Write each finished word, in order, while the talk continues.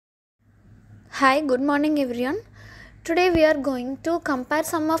Hi, good morning everyone. Today we are going to compare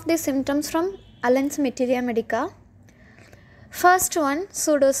some of the symptoms from Allen's Materiamedica. First one,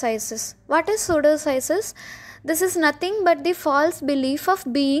 pseudocyesis. What is pseudocyesis? This is nothing but the false belief of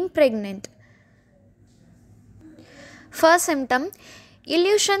being pregnant. First symptom,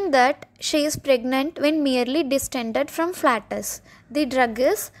 illusion that she is pregnant when merely distended from flatus. The drug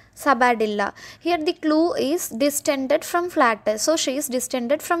is Sabadilla. Here the clue is distended from flatus. So she is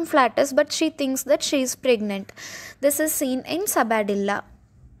distended from flatus but she thinks that she is pregnant. This is seen in Sabadilla.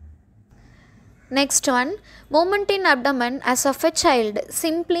 Next one, movement in abdomen as of a child.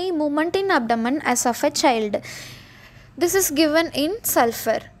 Simply movement in abdomen as of a child. This is given in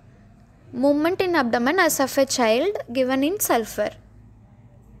sulfur. Movement in abdomen as of a child given in sulfur.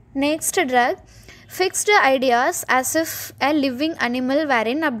 Next drug, fixed ideas as if a living animal were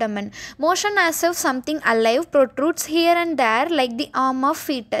in abdomen. Motion as if something alive protrudes here and there like the arm of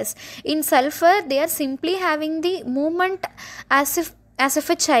fetus. In sulfur, they are simply having the movement as if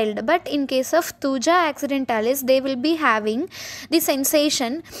a child, but in case of Thuja accidentalis, they will be having the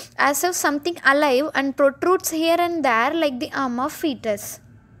sensation as if something alive and protrudes here and there like the arm of fetus.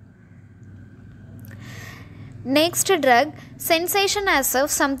 Next drug, sensation as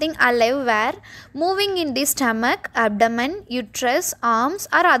if something alive were moving in the stomach, abdomen, uterus, arms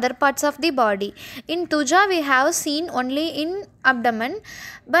or other parts of the body. In Thuja we have seen only in abdomen,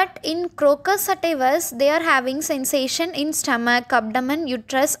 but in Crocus sativus they are having sensation in stomach, abdomen,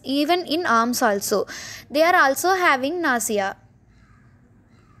 uterus, even in arms also. They are also having nausea.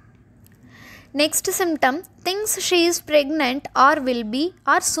 Next symptom, thinks she is pregnant or will be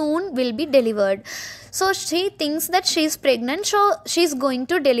or soon will be delivered. So she thinks that she is pregnant, so she is going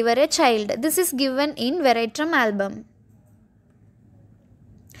to deliver a child. This is given in Veratrum album.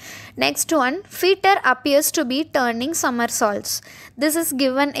 Next one, fetor appears to be turning somersaults. This is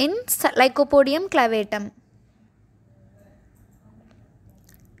given in Lycopodium clavatum.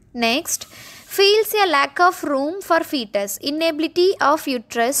 Next, feels a lack of room for fetus, inability of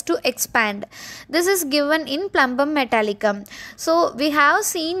uterus to expand. This is given in Plumbum metallicum. So we have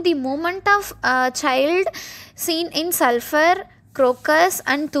seen the movement of child seen in sulfur, Crocus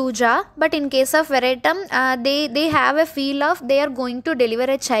and Thuja, but in case of Veratrum they have a feel of they are going to deliver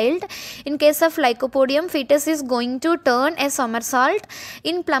a child. In case of Lycopodium, fetus is going to turn a somersault.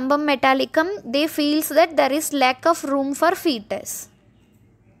 In Plumbum metallicum, they feels that there is lack of room for fetus.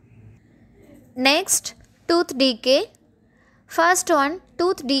 Next, tooth decay. First one,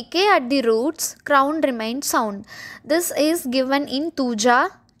 tooth decay at the roots, crown remains sound. This is given in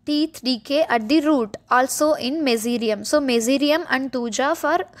Thuja, teeth decay at the root, also in Meserium. So Meserium and Thuja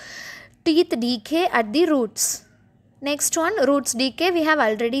for teeth decay at the roots. Next one, roots decay we have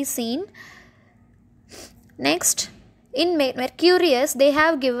already seen. Next, in Mercurius they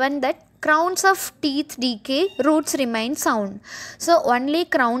have given that crowns of teeth decay, roots remain sound. So only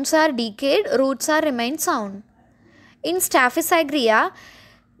crowns are decayed, roots are remain sound. In Staphysagria,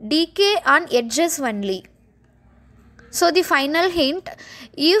 decay on edges only. So the final hint,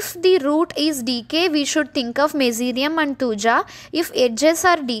 if the root is decay, we should think of Meserium and Thuja. If edges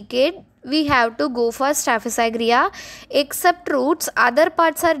are decayed, we have to go for Staphysagria. Except roots, other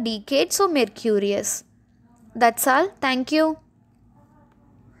parts are decayed, so Mercurius. That's all. Thank you.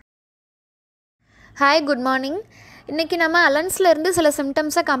 Hi, good morning. இன்றைக்கி நம்ம அலன்ஸ்லேருந்து சில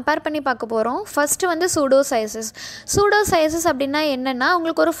சிம்டம்ஸை compare பண்ணி பார்க்க போகிறோம். First வந்து சூடோசைசிஸ். சூடோசைசிஸ் அப்படின்னா என்னென்னா,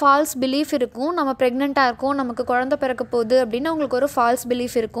 உங்களுக்கு ஒரு ஃபால்ஸ் பிலீஃப் இருக்கும், நம்ம ப்ரெக்னெண்ட்டாக இருக்கோம், நமக்கு குழந்தை பிறக்க போகுது அப்படின்னு உங்களுக்கு ஒரு ஃபால்ஸ்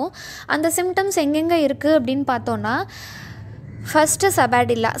பிலீஃப் இருக்கும். அந்த சிம்டம்ஸ் எங்கெங்கே இருக்குது அப்படின்னு பார்த்தோன்னா, ஃபஸ்ட்டு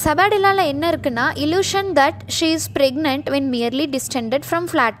சபாடில்லாவில் என்ன இருக்குன்னா, illusion that she is pregnant when merely distended from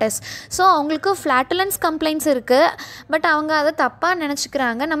flatus. So அவங்களுக்கு ஃப்ளாட்டுலன்ஸ் கம்ப்ளைண்ட்ஸ் இருக்குது, பட் அவங்க அதை தப்பாக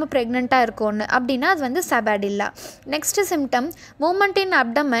நினச்சிக்கிறாங்க நம்ம ப்ரெக்னெண்ட்டாக இருக்கோன்னு. அப்படின்னா அது வந்து சபாடில்லா. Next symptom, moment in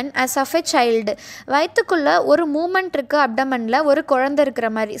abdomen as of a child. வயிற்றுக்குள்ளே ஒரு மூமெண்ட் இருக்குது, அப்டமனில் ஒரு குழந்தை இருக்கிற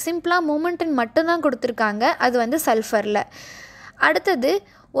மாதிரி. சிம்பிளாக மூமெண்ட்டுன்னு மட்டும்தான் கொடுத்துருக்காங்க, அது வந்து சல்ஃபரில். அடுத்தது,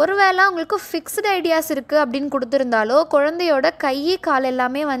 ஒருவேளை அவங்களுக்கு ஃபிக்ஸ்டு ஐடியாஸ் இருக்குது அப்படின்னு கொடுத்துருந்தாலோ, குழந்தையோட கை கால்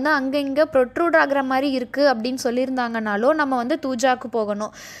எல்லாமே வந்து அங்கே இங்கே ப்ரொட்ரூட் ஆகிற மாதிரி இருக்குது அப்படின்னு சொல்லியிருந்தாங்கனாலோ நம்ம வந்து தூஜாக்கு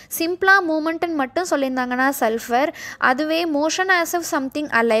போகணும். சிம்பிளாக மூமெண்ட்டுன்னு மட்டும் சொல்லியிருந்தாங்கன்னா சல்ஃபர். அதுவே motion as if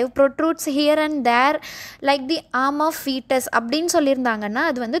something alive ப்ரொட்ரூட்ஸ் here and there like the arm of foetus அப்படின்னு சொல்லியிருந்தாங்கன்னா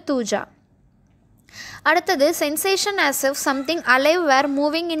அது வந்து தூஜா. அடுத்தது, sensation as if something alive were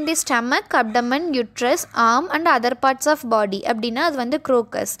moving in the stomach, abdomen, uterus, arm and other parts of body அப்படின்னா அது வந்து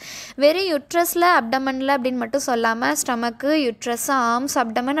Crocus. வெறும் யூட்ரஸில் அப்டமனில் அப்படின்னு மட்டும் சொல்லாமல் ஸ்டமக்கு, யூட்ரஸ், ஆர்ம்ஸ்,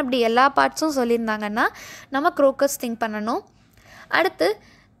 அப்டமன் அப்படி எல்லா பார்ட்ஸும் சொல்லியிருந்தாங்கன்னா நம்ம Crocus திங்க் பண்ணணும். அடுத்து,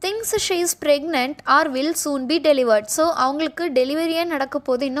 things she is pregnant R will soon B delivered. So அவங்களுக்கு டெலிவரியே நடக்க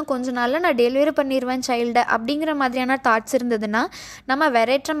போது, இன்னும் கொஞ்ச நாளில் நான் டெலிவரி பண்ணிடுவேன் சைல்டை அப்படிங்கிற மாதிரியான தாட்ஸ் இருந்ததுன்னா நம்ம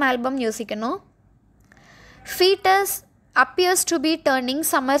வெரேட்ரம் ஆல்பம் யோசிக்கணும். Foetus appears to be turning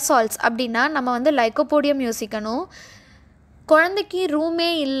சம்மர்சால்ட்ஸ் அப்படின்னா நம்ம வந்து லைக்கோபோடியம் யோசிக்கணும். குழந்தைக்கு ரூமே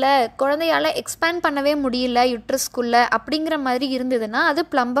இல்லை, குழந்தையால் எக்ஸ்பேண்ட் பண்ணவே முடியல யுட்ரஸ்குள்ளே அப்படிங்கிற மாதிரி இருந்ததுன்னா அது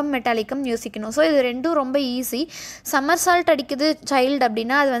ப்ளம்பம் மெட்டாலிக்கம் யோசிக்கணும். ஸோ இது ரெண்டும் ரொம்ப ஈஸி. சம்மர்சால்ட் அடிக்குது சைல்டு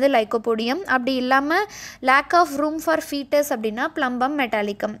அப்படின்னா அது வந்து லைக்கோபோடியம், அப்படி இல்லாமல் lack of room for foetus அப்படின்னா ப்ளம்பம்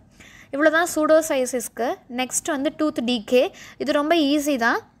மெட்டாலிக்கம். இவ்வளோ தான் சூடோசைசிஸ்க்கு. நெக்ஸ்ட் வந்து டூத் டீகே. இது ரொம்ப ஈஸி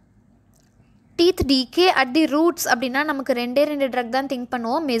தான். Teeth decay at the roots அப்படின்னா நமக்கு ரெண்டு ட்ரக் தான் திங்க்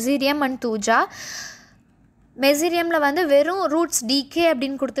பண்ணுவோம், மெசீரியம் அண்ட் தூஜா. மெசீரியமில் வந்து வெறும் ரூட்ஸ் டீகே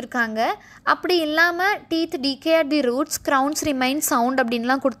அப்படின்னு கொடுத்துருக்காங்க. அப்படி இல்லாமல் teeth decay at the roots crowns remain sound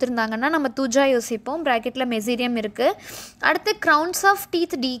அப்படின்லாம் கொடுத்துருந்தாங்கன்னா நம்ம தூஜா யோசிப்போம். ப்ராக்கெட்டில் மெசீரியம் இருக்குது. அடுத்து crowns of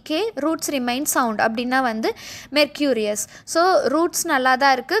teeth decay roots remain sound அப்படின்னா வந்து மெர்க்யூரியஸ். ஸோ ரூட்ஸ் நல்லா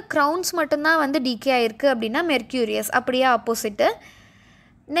தான் இருக்குது, க்ரௌன்ஸ் மட்டும்தான் வந்து டீகே ஆகிருக்கு அப்படின்னா மெர்க்யூரியஸ். அப்படியே ஆப்போசிட்டு.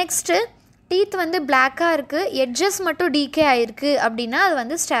 நெக்ஸ்ட்டு டீத் வந்து பிளாக்காக இருக்குது, எட்ஜஸ் மட்டும் டீகே ஆகிருக்கு அப்படின்னா அது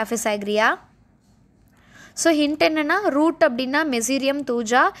வந்து ஸ்டாஃபிசைக்ரியா. ஸோ ஹிண்ட் என்னென்னா ரூட் அப்படின்னா மெசீரியம்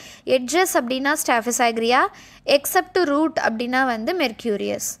தூஜா, எட்ஜஸ் அப்படின்னா ஸ்டாஃபிசைக்ரியா, எக்ஸப்ட் ரூட் அப்படின்னா வந்து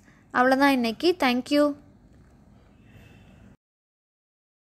மெர்க்யூரியஸ். அவ்வளோதான் இன்றைக்கி. தேங்க்யூ.